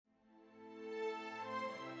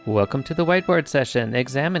Welcome to the Whiteboard Session,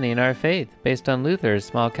 examining our faith based on Luther's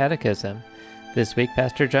Small Catechism. This week,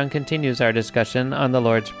 Pastor John continues our discussion on the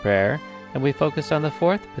Lord's Prayer, and we focus on the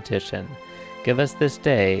fourth petition, Give us this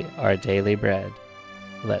day our daily bread.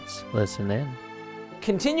 Let's listen in.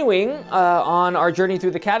 Continuing on our journey through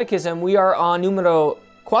the Catechism, we are on numero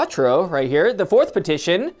quattro right here, the fourth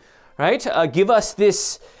petition, right? Give us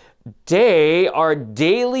this day our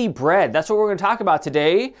daily bread. That's what we're going to talk about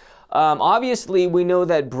today. Obviously, we know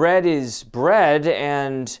that bread is bread,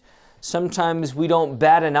 and sometimes we don't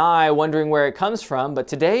bat an eye wondering where it comes from. But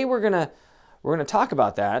today we're gonna talk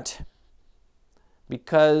about that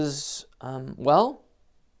because, number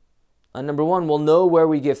one, we'll know where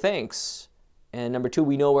we give thanks, and number two,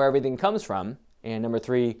 we know where everything comes from, and number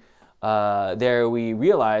three, there we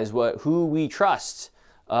realize who we trust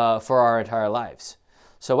for our entire lives.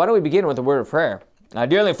 So why don't we begin with a word of prayer? Dear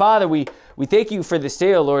Heavenly Father, we thank you for this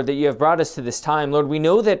day, O Lord, that you have brought us to this time. Lord, we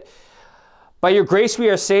know that by your grace we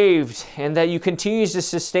are saved and that you continue to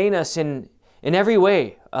sustain us in every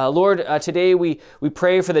way. Lord, today we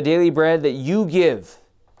pray for the daily bread that you give,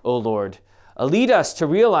 O Lord. Lead us to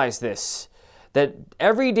realize this, that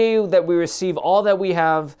every day that we receive all that we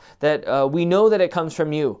have, that we know that it comes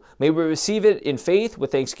from you. May we receive it in faith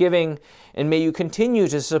with thanksgiving, and may you continue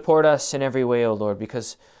to support us in every way, O Lord,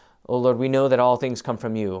 because oh Lord, we know that all things come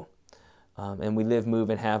from you, and we live, move,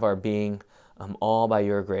 and have our being all by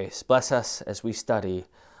your grace. Bless us as we study,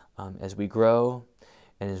 as we grow,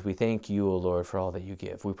 and as we thank you, O Lord, for all that you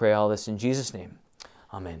give. We pray all this in Jesus' name.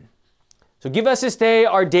 Amen. So give us this day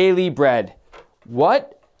our daily bread.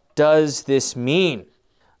 What does this mean?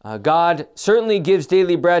 God certainly gives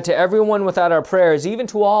daily bread to everyone without our prayers, even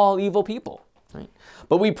to all evil people. Right?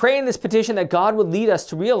 But we pray in this petition that God would lead us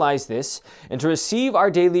to realize this and to receive our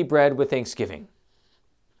daily bread with thanksgiving.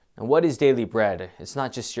 And what is daily bread? It's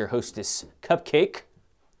not just your Hostess cupcake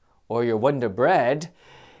or your Wonder Bread.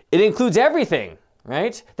 It includes everything,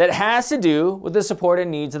 right, that has to do with the support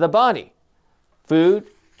and needs of the body. Food,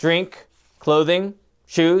 drink, clothing,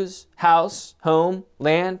 shoes, house, home,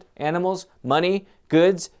 land, animals, money,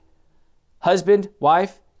 goods, husband,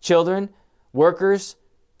 wife, children, workers,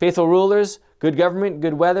 faithful rulers, good government,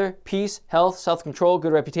 good weather, peace, health, self-control,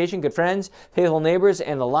 good reputation, good friends, faithful neighbors,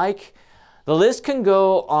 and the like. The list can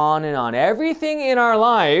go on and on. Everything in our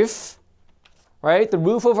life, right? The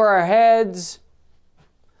roof over our heads,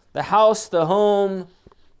 the house, the home,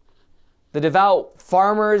 the devout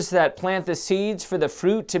farmers that plant the seeds for the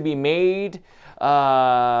fruit to be made,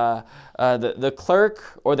 the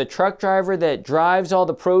clerk or the truck driver that drives all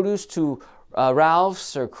the produce to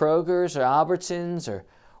Ralph's or Kroger's or Albertsons or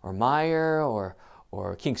Meijer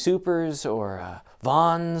or King Soopers or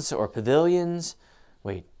Vons or Pavilions.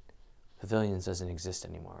 Wait, Pavilions doesn't exist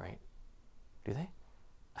anymore, right? Do they?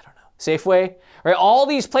 I don't know. Safeway, right? All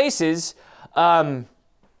these places, God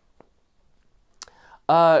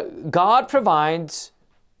provides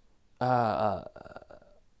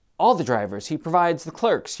all the drivers. He provides the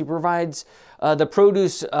clerks. He provides the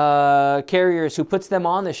produce carriers who puts them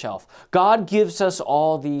on the shelf. God gives us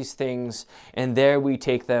all these things, and there we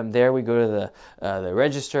take them. There we go to the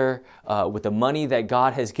register with the money that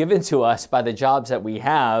God has given to us by the jobs that we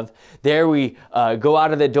have. There we go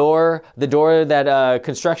out of the door that a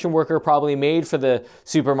construction worker probably made for the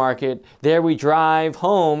supermarket. There we drive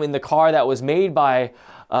home in the car that was made by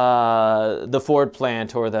the Ford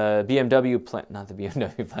plant or the BMW plant, not the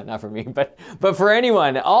BMW plant, not for me, but for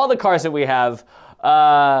anyone, all the cars that we have,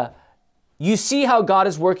 you see how God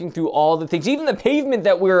is working through all the things, even the pavement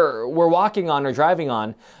that we're walking on or driving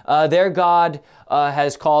on. There God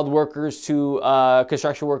has called workers to,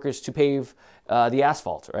 construction workers to pave the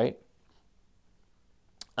asphalt, right?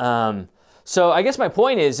 So I guess my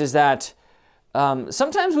point is that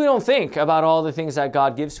sometimes we don't think about all the things that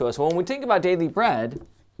God gives to us. When we think about daily bread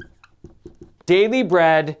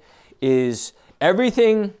is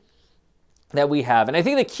everything that we have. And I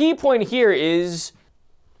think the key point here is,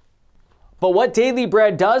 but what daily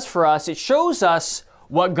bread does for us, it shows us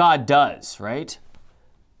what God does, right?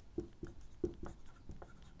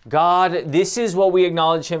 God, this is what we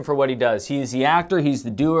acknowledge him for what he does. He is the actor, he's the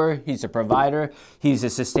doer, he's the provider, he's the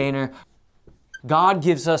sustainer. God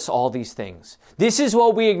gives us all these things. This is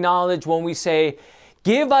what we acknowledge when we say,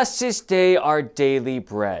 give us this day our daily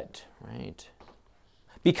bread, right?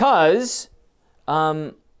 Because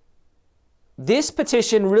this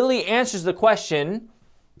petition really answers the question,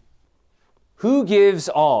 who gives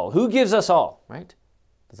all? Who gives us all, right?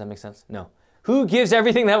 Does that make sense? No. Who gives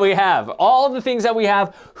everything that we have? All the things that we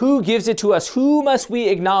have, who gives it to us? Who must we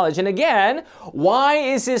acknowledge? And again, why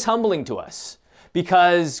is this humbling to us?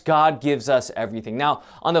 because God gives us everything. Now,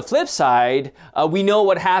 on the flip side, we know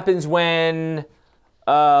what happens when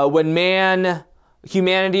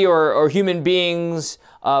humanity or human beings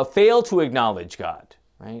fail to acknowledge God.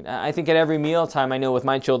 Right? I think at every mealtime, I know with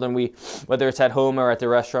my children, whether it's at home or at the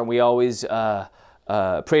restaurant, we always pray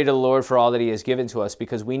to the Lord for all that He has given to us,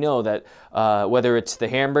 because we know that whether it's the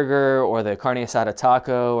hamburger or the carne asada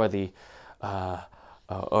taco or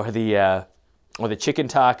the chicken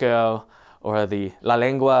taco or the la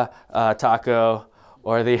lengua taco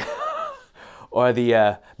or the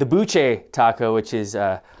buche taco, which is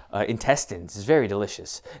intestines, is very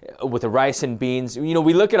delicious, with the rice and beans. You know,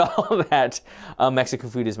 we look at all that. Mexican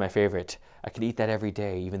food is my favorite. I could eat that every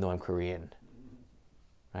day, even though I'm Korean,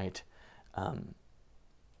 right?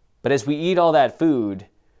 But as we eat all that food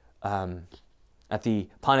at the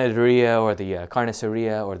panaderia or the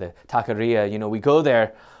carniceria or the taqueria, you know, we go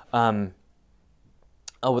there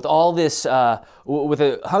with all this, with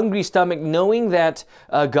a hungry stomach, knowing that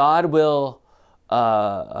God will,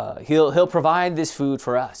 He'll provide this food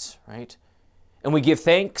for us, right? And we give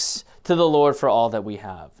thanks to the Lord for all that we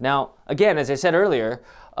have. Now, again, as I said earlier,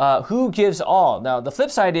 who gives all? Now, the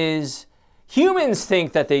flip side is humans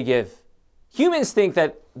think that they give. Humans think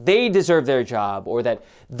that they deserve their job, or that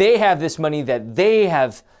they have this money that they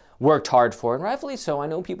have worked hard for, and rightfully so. I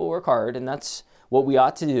know people work hard, and that's what we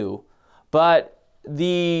ought to do. But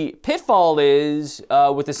the pitfall is,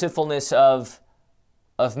 with the sinfulness of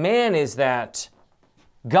man, is that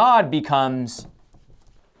God becomes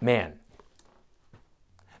man.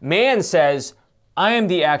 Man says, I am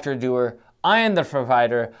the actor-doer, I am the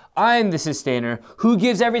provider, I am the sustainer. Who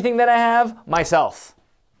gives everything that I have? Myself.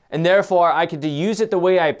 And therefore, I get to use it the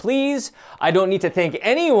way I please. I don't need to thank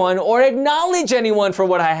anyone or acknowledge anyone for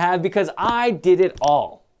what I have, because I did it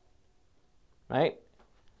all. Right?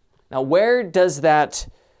 Now, where does that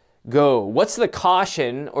go? What's the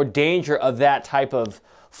caution or danger of that type of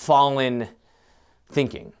fallen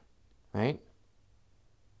thinking? Right?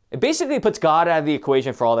 It basically puts God out of the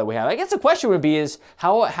equation for all that we have. I guess the question would be is,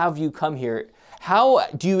 how have you come here? How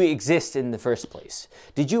do you exist in the first place?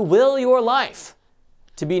 Did you will your life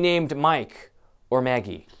to be named Mike or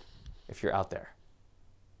Maggie, if you're out there?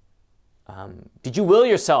 Did you will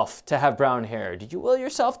yourself to have brown hair? Did you will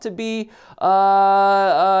yourself to be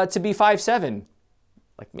 5'7",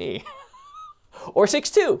 like me, or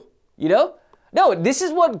 6'2"? You know? No, this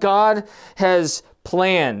is what God has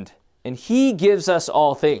planned, and He gives us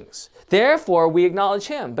all things. Therefore, we acknowledge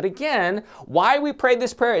Him. But again, why we pray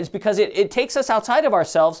this prayer is because it takes us outside of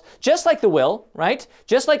ourselves, just like the will, right?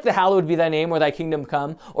 Just like the hallowed be thy name or thy kingdom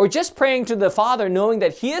come, or just praying to the Father, knowing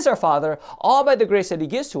that He is our Father, all by the grace that He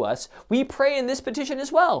gives to us. We pray in this petition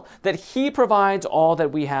as well, that He provides all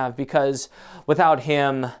that we have, because without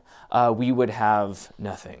Him, we would have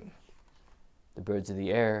nothing. The birds of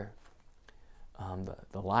the air,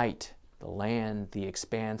 the light, the land, the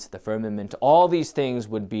expanse, the firmament, all these things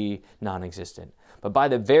would be non-existent. But by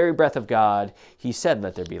the very breath of God, He said,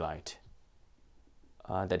 let there be light.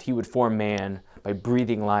 That He would form man by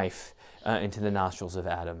breathing life into the nostrils of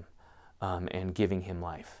Adam and giving him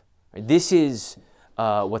life. Right? This is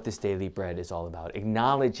what this daily bread is all about,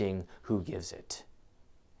 acknowledging who gives it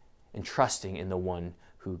and trusting in the one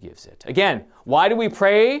who gives it. Again, why do we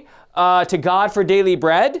pray to God for daily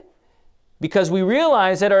bread? Because we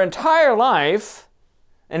realize that our entire life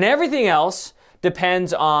and everything else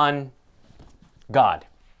depends on God.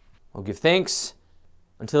 We'll give thanks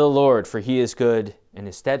unto the Lord, for He is good, and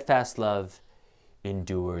His steadfast love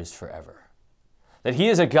endures forever. That He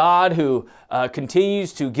is a God who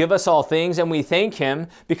continues to give us all things, and we thank Him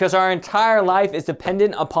because our entire life is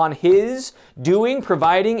dependent upon His doing,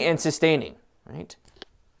 providing, and sustaining. Right?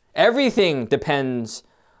 Everything depends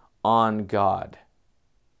on God.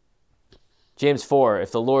 James 4,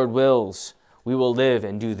 if the Lord wills, we will live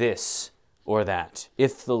and do this or that,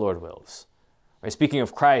 if the Lord wills. Right? Speaking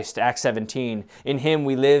of Christ, Acts 17, in Him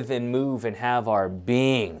we live and move and have our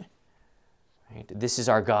being. Right? This is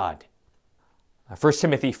our God. 1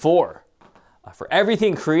 Timothy 4, for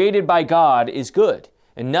everything created by God is good,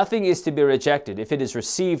 and nothing is to be rejected if it is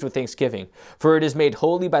received with thanksgiving, for it is made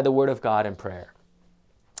holy by the word of God and prayer.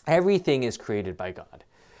 Everything is created by God.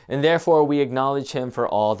 And therefore, we acknowledge Him for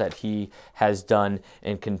all that He has done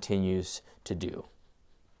and continues to do.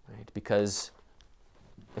 Right? Because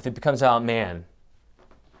if it becomes about man,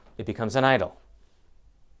 it becomes an idol.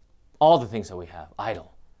 All the things that we have,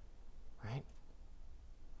 idol. Right?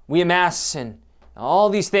 We amass and all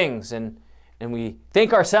these things, and we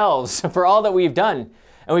thank ourselves for all that we've done.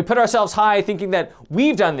 And we put ourselves high thinking that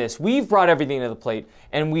we've done this, we've brought everything to the plate,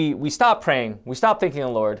 and we stop praying, we stop thanking the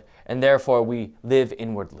Lord, and therefore we live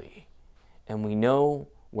inwardly. and we know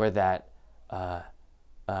where that,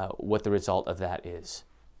 what the result of that is.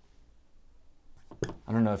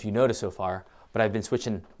 I don't know if you noticed so far, but I've been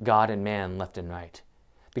switching God and man left and right.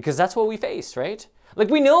 Because that's what we face, right? Like,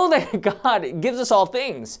 we know that God gives us all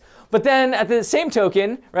things, but then at the same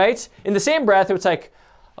token, right, in the same breath, it's like,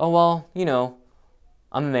 oh, well, you know,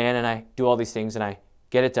 I'm a man and I do all these things and I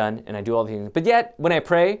get it done and I do all these things. But yet, when I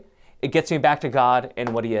pray, it gets me back to God and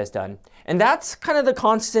what he has done. And that's kind of the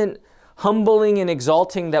constant humbling and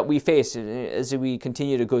exalting that we face as we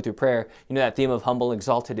continue to go through prayer. You know, that theme of humble,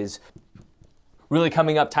 exalted is really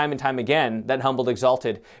coming up time and time again, that humbled,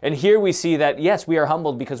 exalted. And here we see that, yes, we are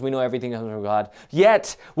humbled because we know everything comes from God.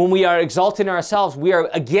 Yet, when we are exalted in ourselves, we are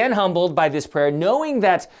again humbled by this prayer, knowing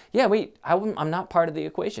that, yeah, wait, I'm not part of the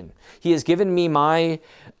equation. He has given me my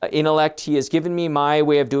intellect. He has given me my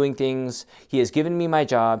way of doing things. He has given me my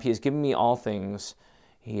job. He has given me all things.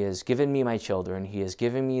 He has given me my children. He has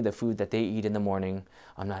given me the food that they eat in the morning.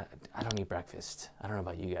 I don't eat breakfast. I don't know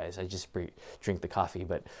about you guys. I just drink the coffee,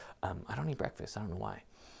 but I don't eat breakfast. I don't know why.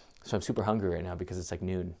 So I'm super hungry right now because it's like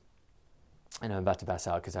noon. And I'm about to pass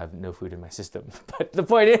out because I have no food in my system. But the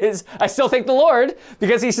point is, I still thank the Lord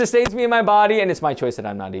because he sustains me in my body, and it's my choice that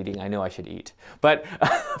I'm not eating. I know I should eat. But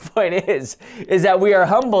the point is that we are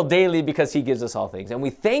humbled daily because he gives us all things. And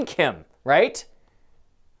we thank him, right?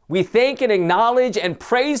 We thank and acknowledge and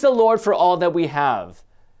praise the Lord for all that we have.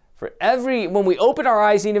 When we open our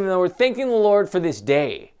eyes, even though we're thanking the Lord for this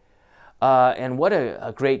day. And what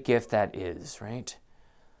a great gift that is, right?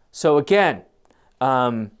 So again,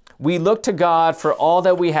 we look to God for all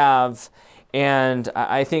that we have. And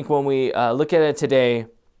I think when we look at it today,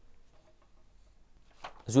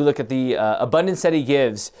 as we look at the abundance that he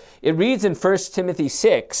gives, it reads in 1 Timothy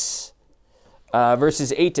 6,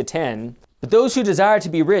 verses 8 to 10, "But those who desire to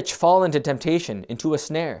be rich fall into temptation, into a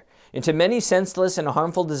snare, into many senseless and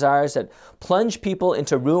harmful desires that plunge people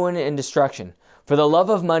into ruin and destruction. For the love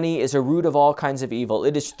of money is a root of all kinds of evil.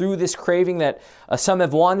 It is through this craving that some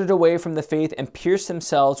have wandered away from the faith and pierced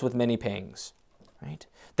themselves with many pangs." Right?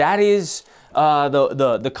 That is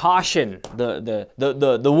the caution,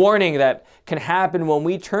 the warning that can happen when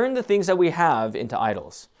we turn the things that we have into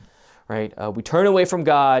idols. Right? We turn away from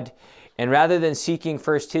God. And rather than seeking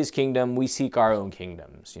first his kingdom, we seek our own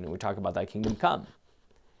kingdoms. You know, we talk about thy kingdom come.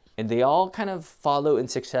 And they all kind of follow in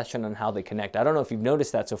succession on how they connect. I don't know if you've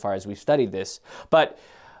noticed that so far as we've studied this. But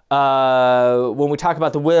when we talk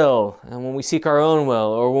about the will, and when we seek our own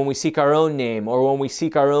will, or when we seek our own name, or when we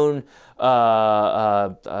seek our own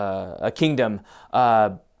kingdom,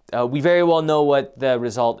 we very well know what the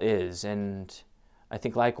result is. And I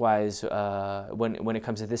think likewise, when it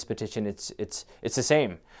comes to this petition, it's the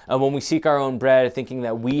same. When we seek our own bread, thinking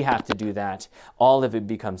that we have to do that, all of it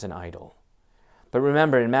becomes an idol. But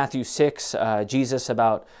remember, in Matthew 6, Jesus we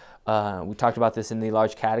talked about this in the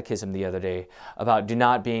large catechism the other day, about do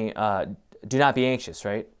not be anxious,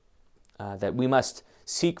 right? That we must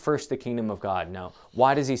seek first the kingdom of God. Now,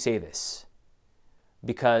 why does he say this?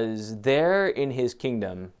 Because there in his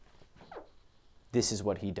kingdom, this is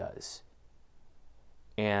what he does.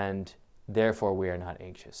 And therefore we are not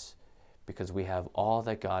anxious because we have all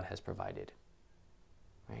that God has provided,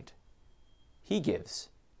 right? He gives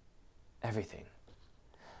everything.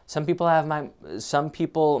 Some people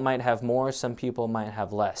might have more, some people might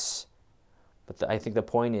have less. But I think the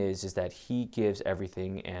point is that he gives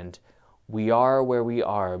everything, and we are where we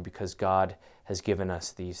are because God has given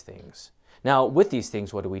us these things. Now, with these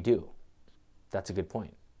things, what do? That's a good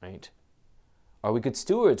point, right? Are we good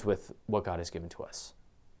stewards with what God has given to us?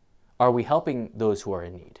 Are we helping those who are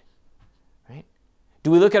in need? Right?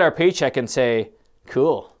 Do we look at our paycheck and say,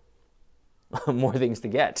 cool, more things to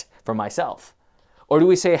get for myself? Or do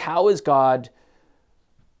we say, how is God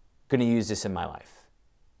going to use this in my life?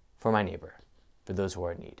 For my neighbor, for those who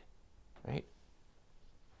are in need? Right?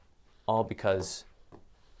 All because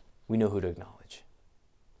we know who to acknowledge.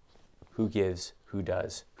 Who gives, who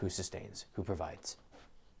does, who sustains, who provides.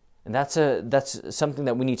 And that's something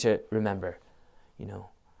that we need to remember, you know.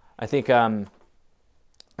 I think, and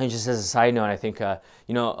just as a side note, I think,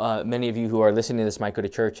 many of you who are listening to this might go to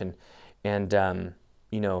church and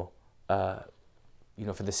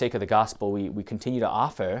for the sake of the gospel, we continue to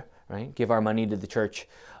offer, right? Give our money to the church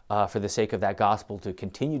for the sake of that gospel to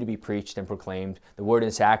continue to be preached and proclaimed, the word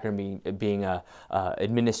and sacrament being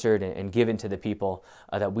administered and given to the people,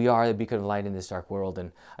 that we are the beacon of light in this dark world.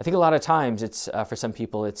 And I think a lot of times it's for some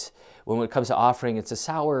people, it's when it comes to offering, it's a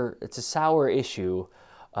sour issue.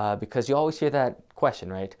 Because you always hear that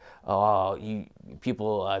question, right? Oh,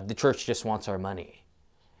 the church just wants our money.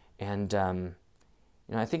 And,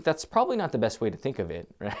 I think that's probably not the best way to think of it,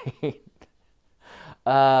 right?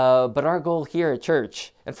 But our goal here at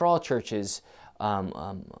church, and for all churches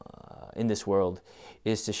in this world,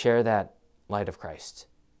 is to share that light of Christ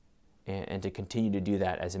and to continue to do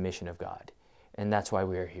that as a mission of God. And that's why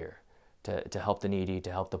we are here, to help the needy,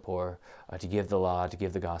 to help the poor, to give the law, to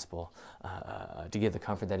give the gospel, to give the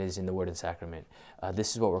comfort that is in the word and sacrament.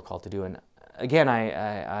 This is what we're called to do. And again,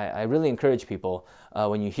 I really encourage people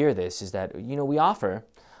when you hear this, is that, we offer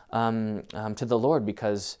to the Lord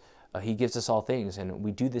because He gives us all things, and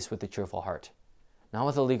we do this with a cheerful heart, not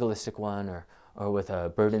with a legalistic one or with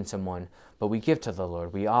a burdensome one, but we give to the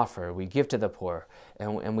Lord, we offer, we give to the poor,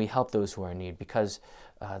 and we help those who are in need, because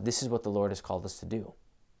this is what the Lord has called us to do.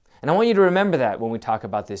 And I want you to remember that when we talk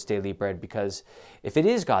about this daily bread, because if it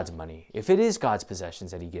is God's money, if it is God's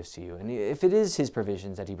possessions that He gives to you, and if it is His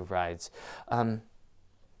provisions that He provides,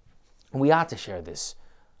 we ought to share this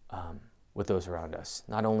with those around us,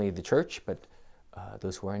 not only the church, but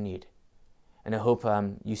those who are in need. And I hope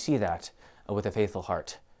you see that with a faithful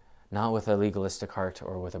heart, not with a legalistic heart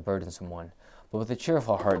or with a burdensome one, but with a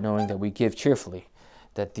cheerful heart, knowing that we give cheerfully,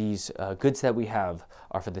 that these goods that we have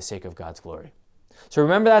are for the sake of God's glory. So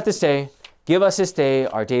remember that this day. Give us this day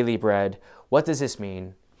our daily bread. What does this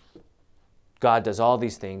mean? God does all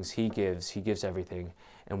these things. He gives everything,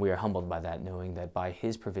 and we are humbled by that, knowing that by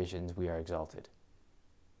His provisions we are exalted.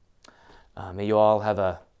 May you all have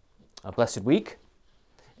a blessed week,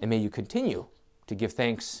 and may you continue to give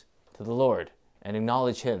thanks to the Lord and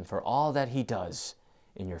acknowledge Him for all that He does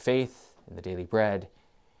in your faith, in the daily bread,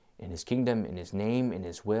 in His kingdom, in His name, in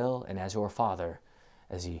His will, and as your Father,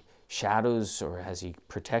 as He shadows or as He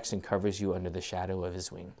protects and covers you under the shadow of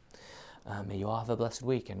His wing. May you all have a blessed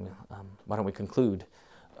week, and why don't we conclude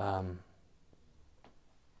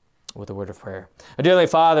with a word of prayer. Dearly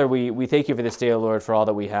Father, we thank You for this day, O Lord, for all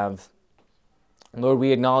that we have. Lord,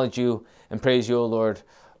 we acknowledge You and praise You, O Lord,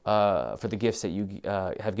 for the gifts that You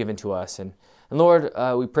have given to us. And Lord,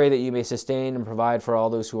 we pray that You may sustain and provide for all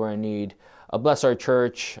those who are in need. Bless our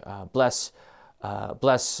church, bless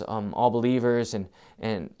all believers, and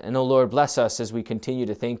oh Lord, bless us as we continue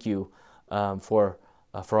to thank You for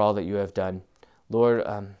all that You have done. Lord,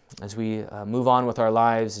 as we move on with our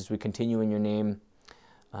lives, as we continue in Your name,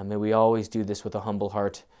 may we always do this with a humble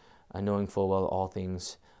heart, knowing full well all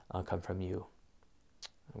things come from You.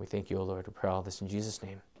 We thank You, O Lord. We pray all this in Jesus'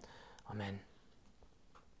 name. Amen.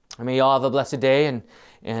 And may you all have a blessed day,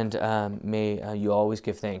 and may you always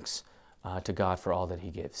give thanks to God for all that He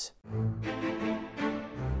gives.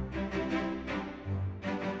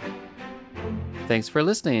 Thanks for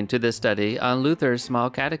listening to this study on Luther's Small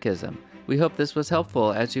Catechism. We hope this was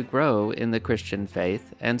helpful as you grow in the Christian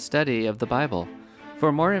faith and study of the Bible.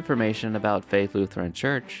 For more information about Faith Lutheran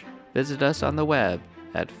Church, visit us on the web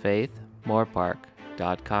at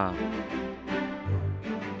faithmoorpark.com.